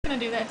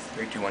do this.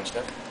 3, 2, 1,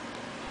 step.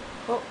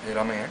 Oh. Is it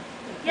on my hand?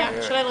 Yeah.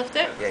 Should I lift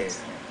it? Yeah, yeah.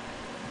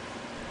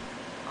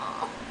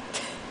 Oh.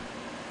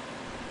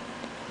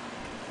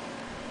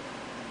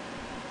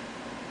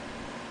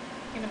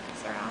 I'm gonna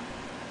piss her off.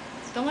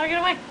 Don't let her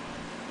get away.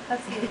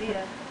 That's the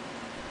idea.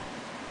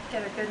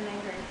 Get her good and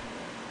angry.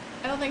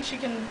 I don't think she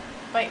can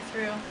bite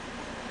through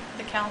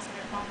the callus of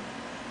your palm.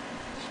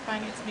 She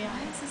probably needs to be on.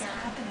 Why is this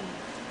happening?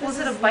 Was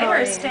it a bite or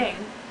a sting?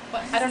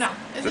 What? I don't know.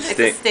 Is It's it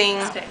a a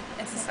sting. Sting.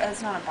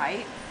 It's not a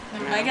bite? No.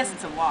 Well, I guess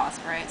it's a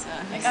wasp, right? So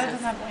My God, it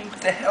doesn't have wings.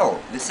 What the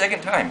hell? The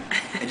second time.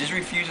 It just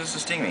refuses to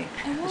sting me.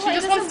 She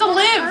just wants to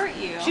live. Hurt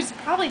you. She's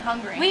probably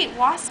hungry. Wait,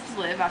 wasps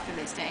live after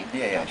they sting.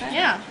 Yeah, yeah. don't they?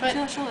 Yeah,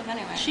 but She'll live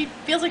anyway. she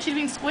feels like she's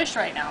being squished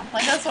right now.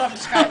 Like, that's what I'm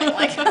describing.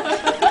 Like, the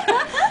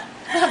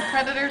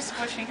predator's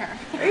squishing her.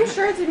 Are you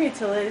sure it's a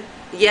Mutillidae?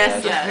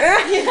 Yes.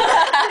 Yes.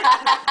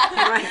 Oh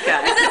my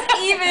God. This is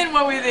even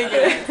what we think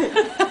it is.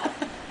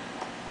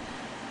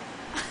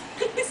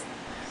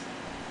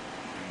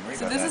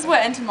 So this is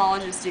what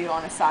entomologists do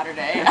on a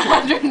Saturday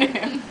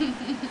afternoon.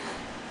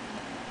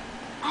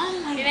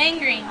 Oh my! Get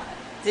angry.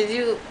 Did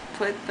you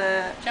put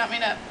the... Do you want me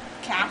to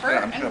cap her?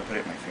 I'm just gonna put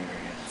it in my finger,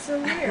 yes. So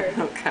weird.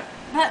 Okay.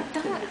 That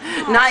don't.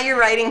 Not your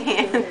writing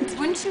hand.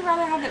 Wouldn't you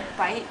rather have it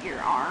bite your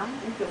arm?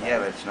 Yeah,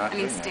 but it's not I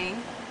mean, doing that.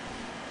 sting.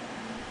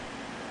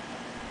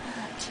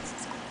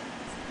 Jesus.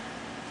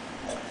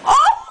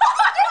 Oh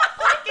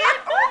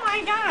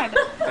my God.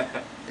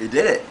 It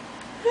did it.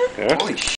 Yeah. Holy shit.